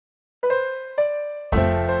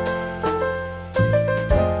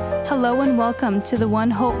Hello and welcome to the One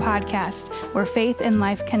Hope podcast, where faith and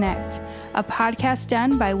life connect. A podcast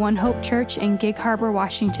done by One Hope Church in Gig Harbor,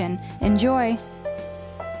 Washington. Enjoy.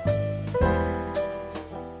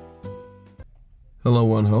 Hello,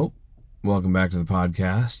 One Hope. Welcome back to the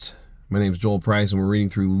podcast. My name is Joel Price, and we're reading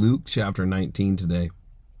through Luke chapter 19 today.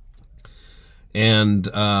 And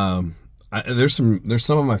there's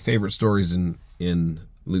some of my favorite stories in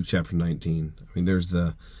Luke chapter 19. I mean, there's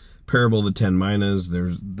the parable of the 10 minas.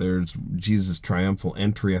 There's Jesus' triumphal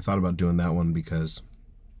entry. I thought about doing that one because,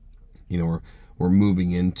 you know, we're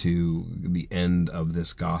moving into the end of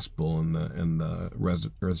this gospel and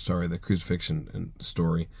the crucifixion and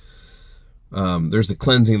story. There's the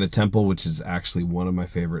cleansing of the temple, which is actually one of my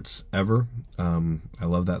favorites ever. I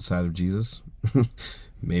love that side of Jesus.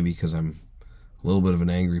 Maybe because I'm a little bit of an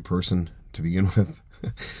angry person to begin with.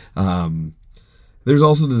 There's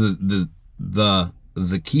also the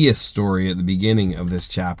Zaccheus story at the beginning of this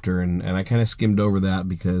chapter, and I kind of skimmed over that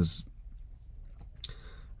because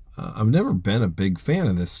I've never been a big fan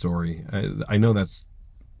of this story. I know that's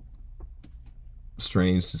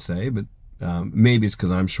strange to say, but maybe it's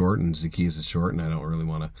because I'm short and Zaccheus is short, and I don't really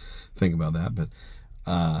want to think about that. But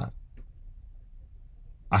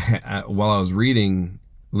while I was reading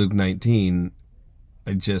Luke 19,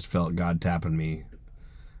 I just felt God tapping me,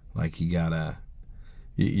 like, you're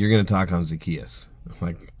going to talk on Zaccheus. I'm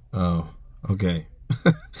like, oh, okay.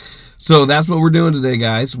 So that's what we're doing today,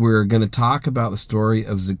 guys. We're going to talk about the story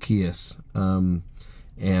of Zaccheus.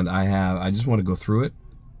 And I just want to go through it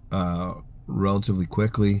relatively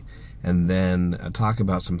quickly, and then talk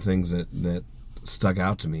about some things that stuck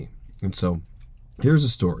out to me. And so here's the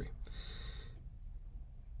story.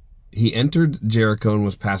 He entered Jericho and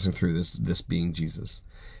was passing through, this being Jesus.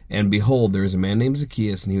 And behold, there was a man named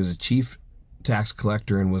Zaccheus, and he was a chief tax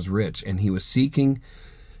collector and was rich. And he was seeking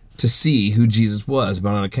to see who Jesus was,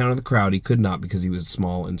 but on account of the crowd, he could not because he was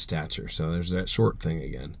small in stature. So there's that short thing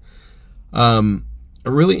again. A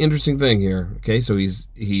really interesting thing here. Okay, so he's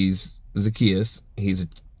Zaccheus. He's a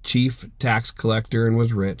chief tax collector and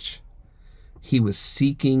was rich. He was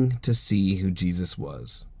seeking to see who Jesus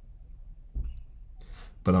was.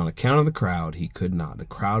 But on account of the crowd, he could not. The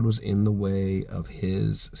crowd was in the way of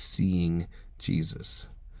his seeing Jesus.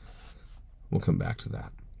 We'll come back to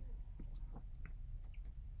that.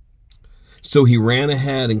 So he ran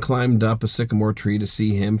ahead and climbed up a sycamore tree to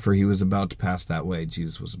see him, for he was about to pass that way.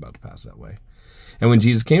 Jesus was about to pass that way. And when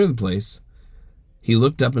Jesus came to the place, he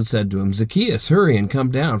looked up and said to him, Zaccheus, hurry and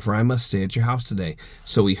come down, for I must stay at your house today.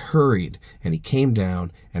 So he hurried, and he came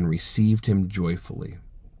down and received him joyfully.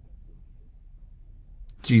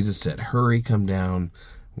 Jesus said, hurry, come down.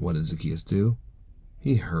 What did Zaccheus do?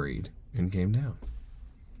 He hurried and came down.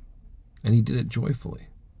 And he did it joyfully.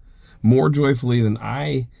 More joyfully than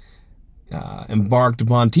I embarked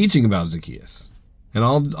upon teaching about Zaccheus. And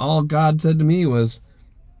all God said to me was,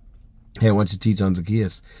 hey, I want you to teach on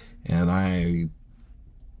Zaccheus. And I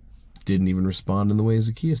didn't even respond in the way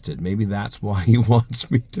Zaccheus did. Maybe that's why he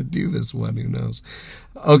wants me to do this one. Who knows?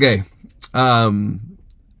 Okay.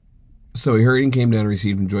 So he hurried and came down and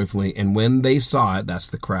received him joyfully. And when they saw it,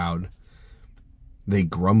 that's the crowd, they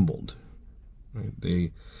grumbled.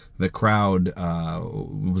 Right? The crowd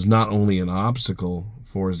was not only an obstacle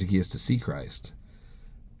for Zaccheus to see Christ,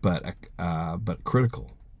 but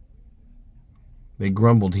critical. They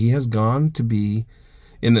grumbled. He has gone to be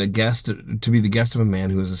the guest of a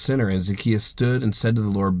man who is a sinner. And Zaccheus stood and said to the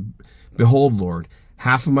Lord, behold, Lord,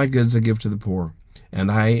 half of my goods I give to the poor.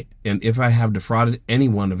 And if I have defrauded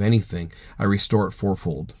anyone of anything, I restore it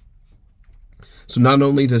fourfold. So not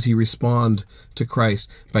only does he respond to Christ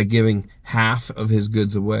by giving half of his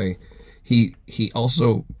goods away, he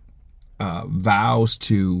also vows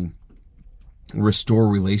to restore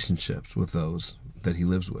relationships with those that he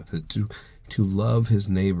lives with, to love his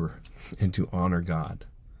neighbor and to honor God.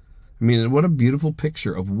 I mean, what a beautiful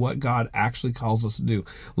picture of what God actually calls us to do.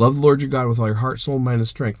 Love the Lord your God with all your heart, soul, mind, and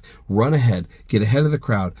strength. Run ahead. Get ahead of the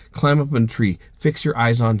crowd. Climb up in a tree. Fix your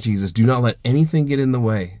eyes on Jesus. Do not let anything get in the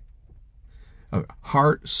way.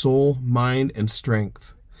 Heart, soul, mind, and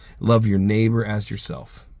strength. Love your neighbor as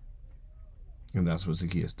yourself. And that's what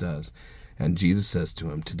Zaccheus does. And Jesus says to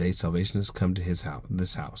him, today salvation has come to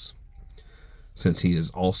this house, since he is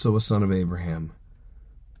also a son of Abraham.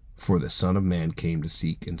 For the Son of Man came to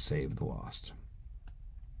seek and save the lost.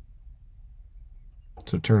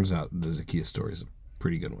 So it turns out the Zaccheus story is a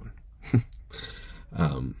pretty good one.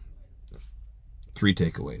 3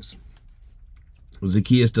 takeaways.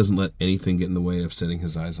 Zaccheus doesn't let anything get in the way of setting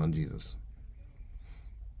his eyes on Jesus.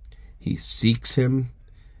 He seeks him.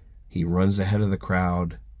 He runs ahead of the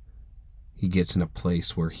crowd. He gets in a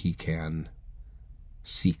place where he can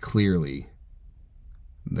see clearly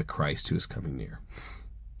the Christ who is coming near.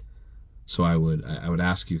 So I would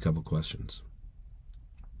ask you a couple questions.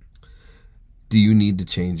 Do you need to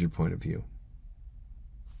change your point of view?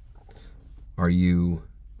 Are you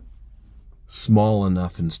small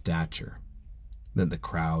enough in stature that the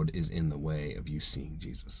crowd is in the way of you seeing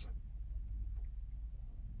Jesus?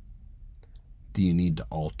 Do you need to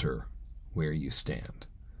alter where you stand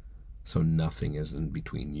so nothing is in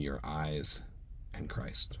between your eyes and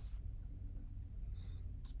Christ?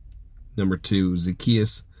 Number 2,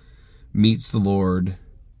 Zaccheus meets the Lord.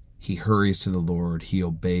 He hurries to the Lord. He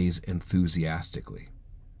obeys enthusiastically.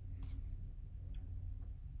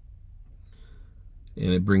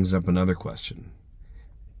 And it brings up another question.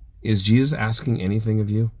 Is Jesus asking anything of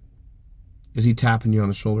you? Is he tapping you on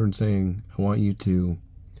the shoulder and saying, I want you to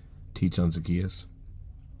teach on Zaccheus?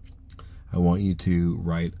 I want you to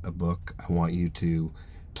write a book. I want you to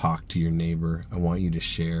talk to your neighbor. I want you to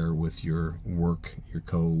share with your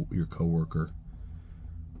coworker.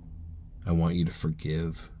 I want you to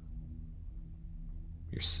forgive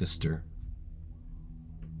your sister.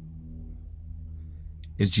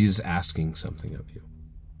 Is Jesus asking something of you?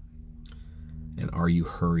 And are you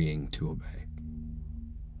hurrying to obey?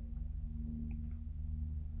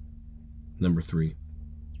 Number 3.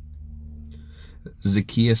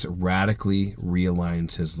 Zaccheus radically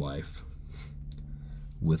realigns his life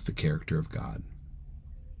with the character of God.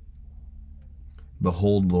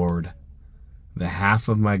 Behold, Lord, the half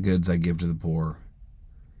of my goods I give to the poor,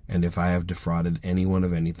 and if I have defrauded anyone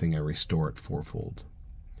of anything, I restore it fourfold.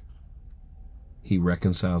 He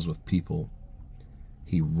reconciles with people.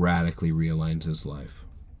 He radically realigns his life.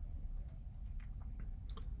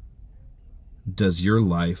 Does your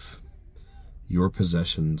life, your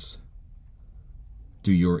possessions,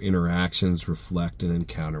 do your interactions reflect an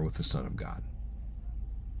encounter with the Son of God?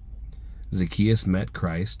 Zaccheus met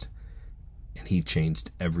Christ, and he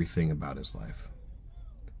changed everything about his life.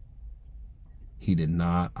 He did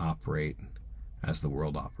not operate as the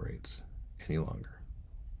world operates any longer.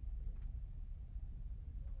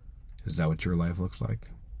 Is that what your life looks like?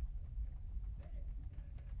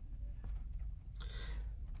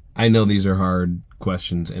 I know these are hard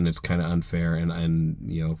questions, and it's kind of unfair,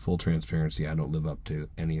 and full transparency, I don't live up to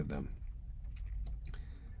any of them.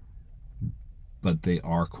 But they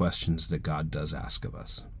are questions that God does ask of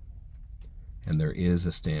us. And there is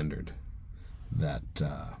a standard that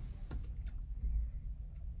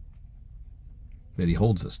he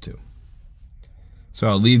holds us to. So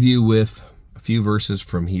I'll leave you with a few verses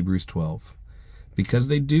from Hebrews 12, because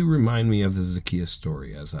they do remind me of the Zaccheus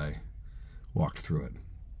story as I walked through it.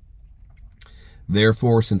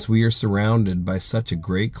 Therefore, since we are surrounded by such a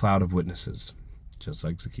great cloud of witnesses, just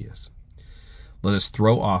like Zaccheus, let us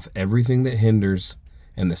throw off everything that hinders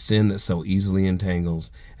and the sin that so easily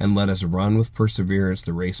entangles, and let us run with perseverance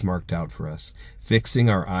the race marked out for us, fixing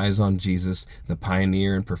our eyes on Jesus, the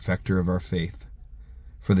pioneer and perfecter of our faith.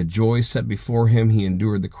 For the joy set before him, he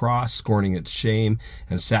endured the cross, scorning its shame,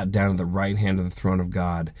 and sat down at the right hand of the throne of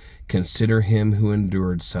God. Consider him who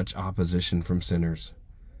endured such opposition from sinners,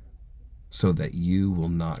 so that you will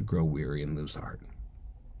not grow weary and lose heart.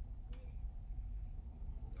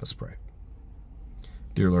 Let's pray.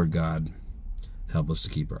 Dear Lord God, help us to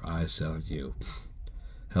keep our eyes set on you.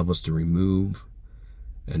 Help us to remove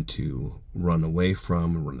and to run away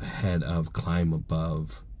from, run ahead of, climb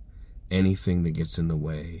above anything that gets in the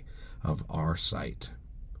way of our sight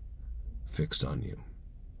fixed on you.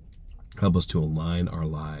 Help us to align our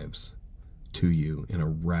lives to you in a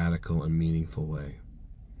radical and meaningful way,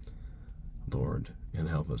 Lord, and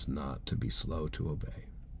help us not to be slow to obey,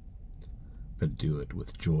 but do it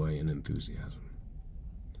with joy and enthusiasm.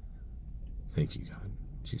 Thank you, God.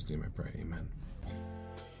 In Jesus' name I pray. Amen.